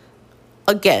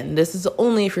 again, this is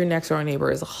only if your next door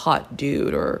neighbor is a hot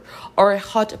dude or a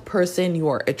hot person you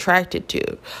are attracted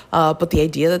to. But the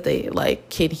idea that they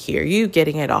like can hear you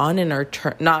getting it on and are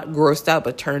not grossed out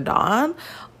but turned on,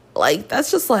 like, that's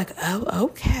just like, oh,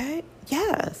 okay,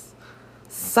 yes.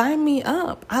 Sign me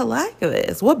up. I like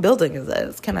this. What building is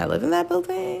this? Can I live in that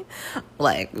building?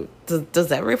 Like,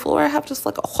 does every floor have just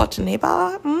like a hot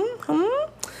neighbor?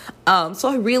 So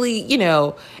I really,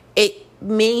 it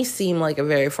may seem like a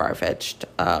very far-fetched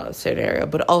scenario,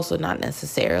 but also not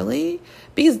necessarily,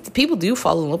 because people do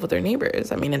fall in love with their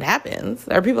neighbors. I mean, it happens.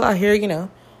 There are people out here,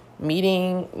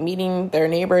 meeting their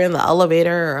neighbor in the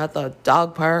elevator or at the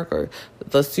dog park or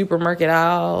the supermarket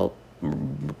aisle,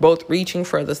 both reaching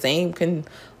for the same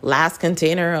last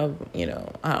container of, I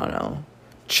don't know,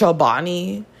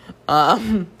 Chobani.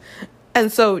 And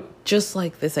so just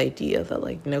like this idea that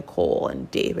like Nicole and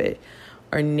David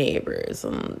are neighbors,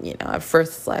 and, at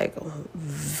first it's like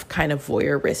kind of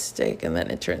voyeuristic, and then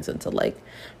it turns into like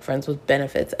friends with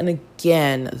benefits. And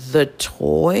again, the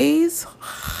toys,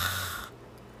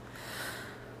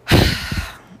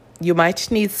 you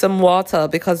might need some water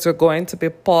because you're going to be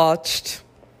parched,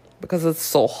 because it's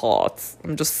so hot.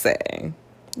 I'm just saying.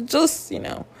 Just,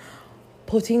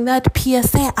 putting that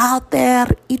PSA out there.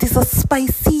 It is a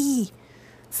spicy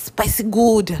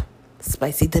good,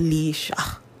 spicy delish.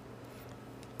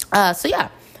 So yeah,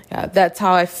 that's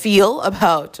how I feel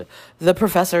about The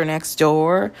Professor Next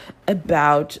Door,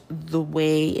 about the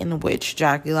way in which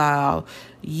Jackie Lau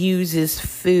uses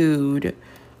food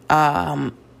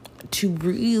to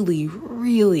really,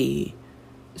 really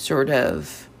sort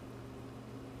of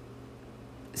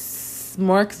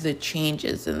mark the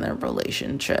changes in their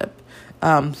relationship,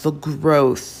 the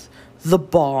growth, the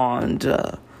bond,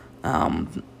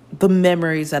 the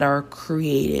memories that are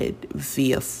created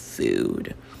via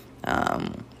food.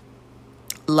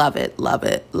 Love it, love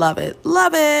it, love it,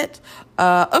 love it.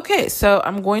 Okay, so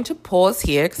I'm going to pause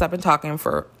here because I've been talking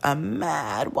for a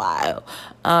mad while.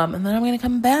 And then I'm going to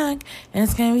come back, and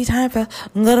it's going to be time for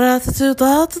Gratitude,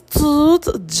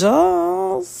 Attitude,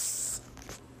 Joss.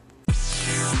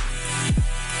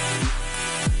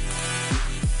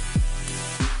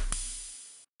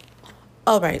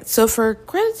 All right, so for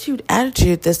Gratitude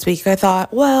Attitude this week, I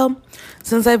thought, well,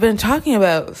 since I've been talking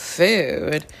about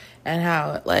food and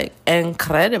how, like,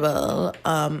 incredible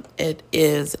it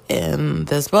is in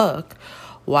this book,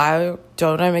 why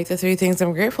don't I make the 3 things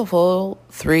I'm grateful for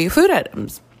 3 food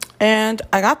items? And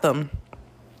I got them.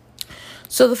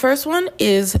 So the first one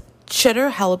is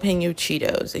cheddar jalapeno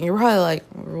Cheetos. And you're probably like,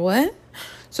 what?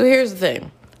 So here's the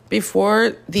thing.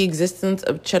 Before the existence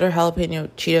of cheddar jalapeno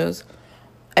Cheetos,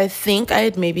 I think I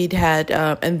had maybe had,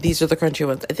 and these are the crunchy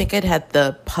ones, I think I'd had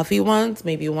the puffy ones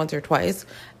maybe once or twice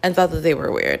and thought that they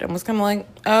were weird and was kind of like,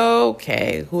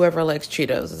 okay, whoever likes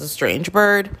Cheetos is a strange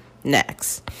bird.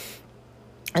 Next.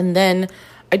 And then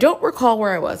I don't recall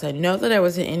where I was. I know that I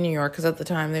was in New York because at the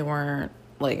time they weren't,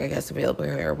 like, I guess available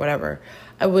here or whatever.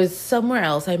 I was somewhere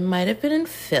else. I might have been in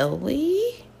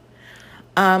Philly.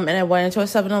 And I went into a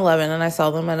 7-Eleven and I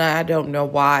saw them, and I don't know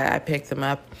why I picked them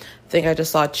up. I think I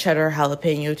just saw cheddar,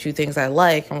 jalapeno, two things I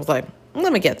like, and was like,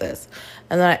 let me get this.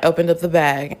 And then I opened up the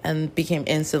bag and became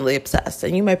instantly obsessed.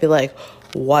 And you might be like,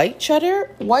 white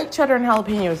cheddar? White cheddar and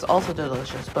jalapeno is also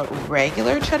delicious, but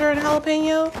regular cheddar and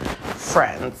jalapeno?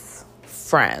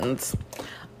 Friends.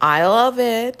 I love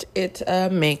it. It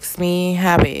makes me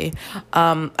happy.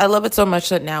 I love it so much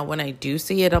that now when I do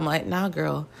see it, I'm like, nah,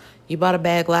 girl, you bought a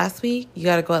bag last week. You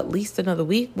got to go at least another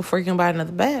week before you can buy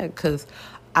another bag, because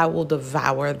I will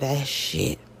devour that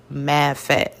shit mad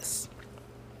fast.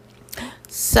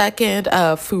 Second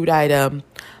food item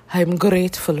I'm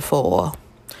grateful for.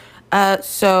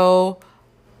 So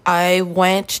I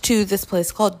went to this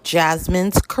place called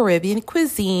Jasmine's Caribbean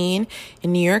Cuisine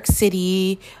in New York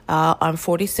City on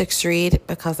 46th Street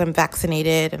because I'm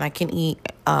vaccinated and I can eat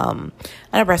at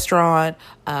a restaurant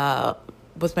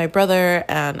with my brother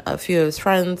and a few of his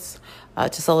friends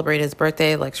to celebrate his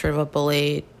birthday, like sort of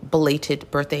a belated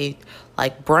birthday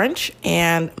like brunch.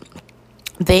 And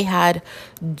they had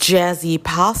jazzy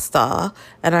pasta,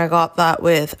 and I got that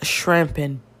with shrimp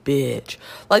and bitch.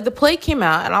 Like, the plate came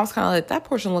out, and I was kind of like, that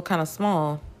portion looked kind of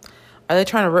small. Are they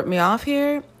trying to rip me off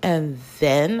here? And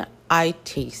then I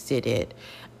tasted it,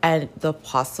 and the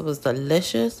pasta was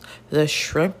delicious. The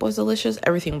shrimp was delicious.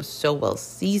 Everything was so well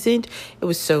seasoned. It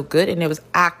was so good, and it was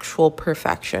actual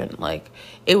perfection. Like,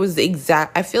 it was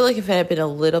exact. I feel like if it had been a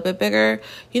little bit bigger,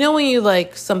 you know, when you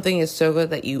like something is so good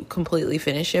that you completely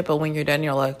finish it, but when you're done,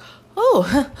 you're like,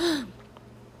 oh,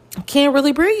 I can't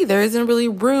really breathe. There isn't really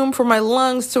room for my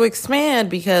lungs to expand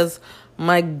because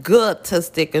my gut has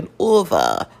taken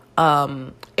over.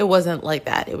 It wasn't like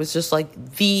that. It was just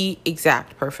like the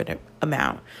exact perfect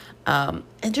amount. And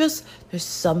just, there's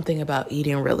something about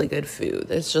eating really good food.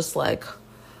 It's just like,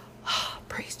 oh,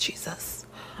 praise Jesus.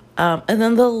 And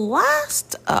then the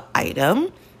last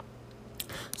item,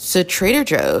 so Trader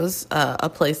Joe's, a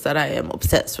place that I am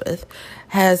obsessed with,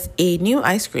 has a new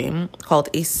ice cream called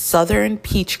a Southern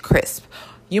Peach Crisp.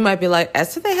 You might be like,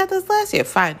 Esther, they had this last year.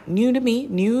 Fine.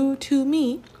 New to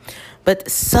me. But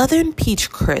Southern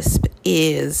Peach Crisp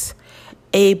is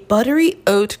a buttery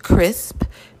oat crisp,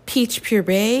 peach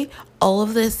puree, all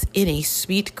of this in a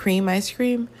sweet cream ice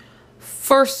cream.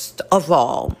 First of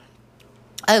all,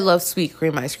 I love sweet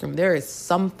cream ice cream. There is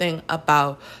something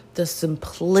about the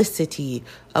simplicity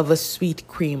of a sweet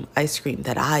cream ice cream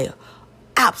that I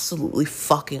absolutely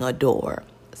fucking adore.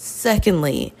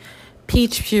 Secondly,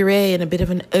 peach puree and a bit of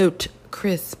an oat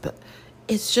crisp.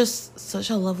 It's just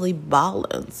such a lovely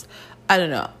balance. I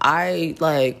don't know.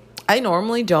 I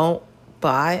normally don't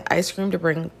buy ice cream to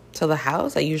bring to the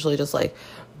house. I usually just like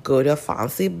go to a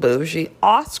fancy bougie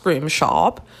ice cream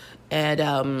shop,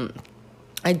 and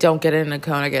I don't get it in a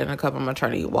cone. I get it in a cup. I'm not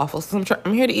trying to eat waffles.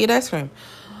 I'm here to eat ice cream.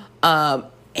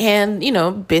 And, you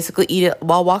know, basically eat it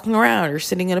while walking around or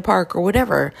sitting in a park or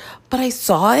whatever. But I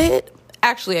saw it.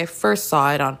 Actually, I first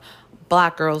saw it on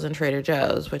Black Girls in Trader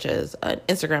Joe's, which is an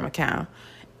Instagram account.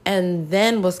 And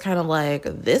then was kind of like,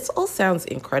 this all sounds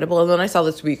incredible. And then I saw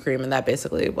the sweet cream, and that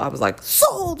basically, I was like,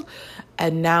 sold.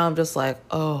 And now I'm just like,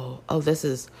 oh, this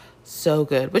is so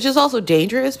good, which is also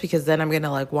dangerous because then I'm going to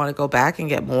like want to go back and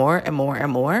get more and more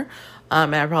and more.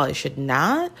 And I probably should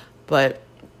not, but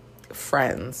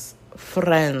friends,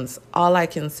 all I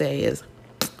can say is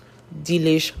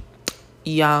delish,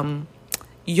 yum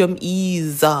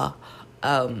is. So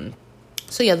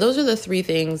yeah, those are the three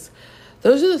things.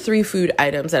 Those are the three food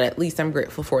items that at least I'm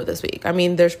grateful for this week. I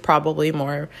mean, there's probably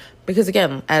more because,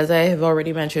 again, as I have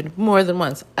already mentioned more than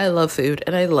once, I love food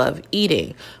and I love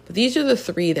eating. But these are the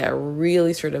three that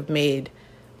really sort of made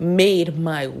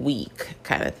my week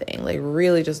kind of thing. Like,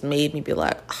 really just made me be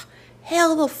like,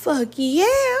 hell the fuck yeah.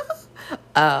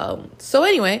 So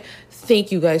anyway,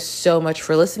 thank you guys so much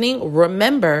for listening.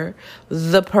 Remember,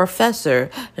 The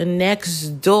Professor Next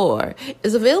Door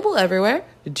is available everywhere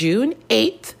June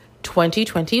 8th.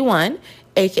 2021,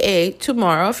 aka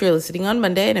tomorrow if you're listening on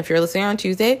Monday, and if you're listening on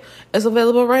Tuesday, it's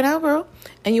available right now, girl.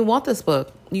 And you want this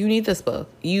book. You need this book.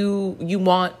 You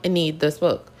want and need this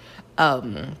book.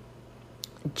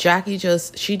 Jackie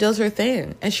she does her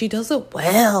thing, and she does it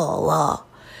well.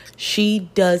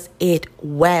 She does it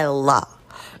well,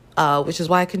 which is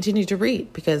why I continue to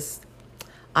read, because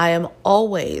I'm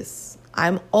always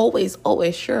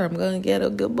sure I'm going to get a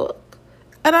good book,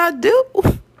 and I do.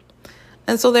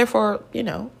 And so therefore, you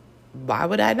know, why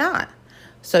would I not?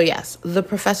 So yes, The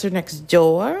Professor Next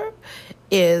Door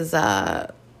is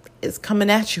coming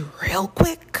at you real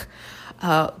quick.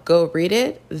 Go read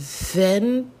it,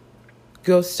 then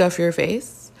go stuff your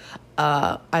face.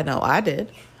 I know I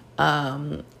did.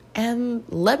 And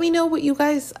let me know what you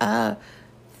guys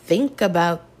think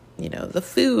about, the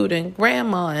food and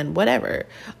grandma and whatever.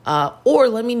 Or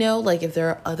let me know, like, if there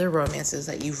are other romances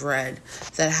that you've read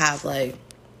that have, like,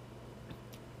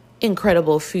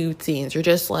 incredible food scenes, or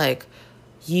just, like,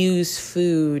 use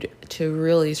food to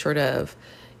really sort of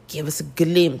give us a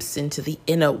glimpse into the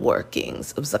inner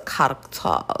workings of the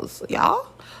characters, y'all.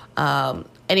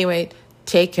 Anyway,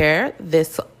 take care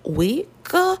this week.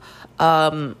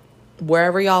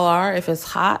 Wherever y'all are, if it's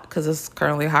hot, because it's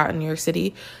currently hot in New York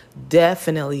City,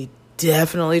 definitely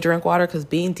drink water, because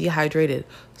being dehydrated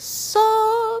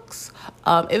sucks.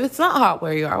 If it's not hot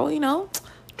where you are, well,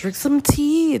 drink some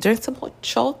tea, drink some hot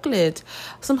chocolate,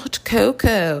 some hot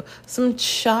cocoa, some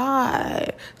chai,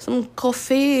 some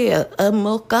coffee, a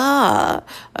mocha.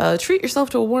 Treat yourself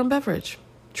to a warm beverage.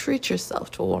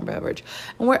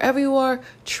 And wherever you are,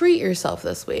 treat yourself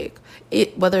this week.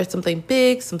 Whether it's something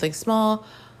big, something small,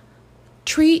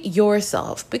 treat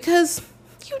yourself, because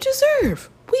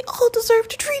we all deserve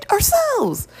to treat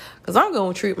ourselves. Because I'm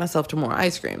going to treat myself to more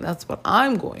ice cream. That's what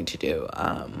I'm going to do.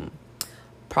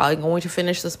 Probably going to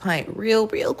finish this pint real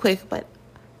quick, but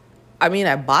I mean,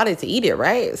 I bought it to eat it,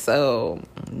 right? So,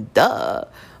 duh.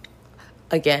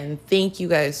 Again, thank you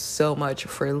guys so much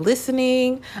for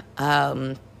listening.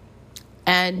 And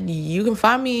you can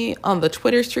find me on the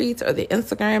Twitter streets or the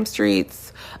Instagram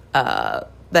streets.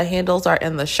 The handles are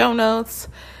in the show notes.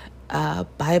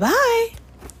 Bye-bye.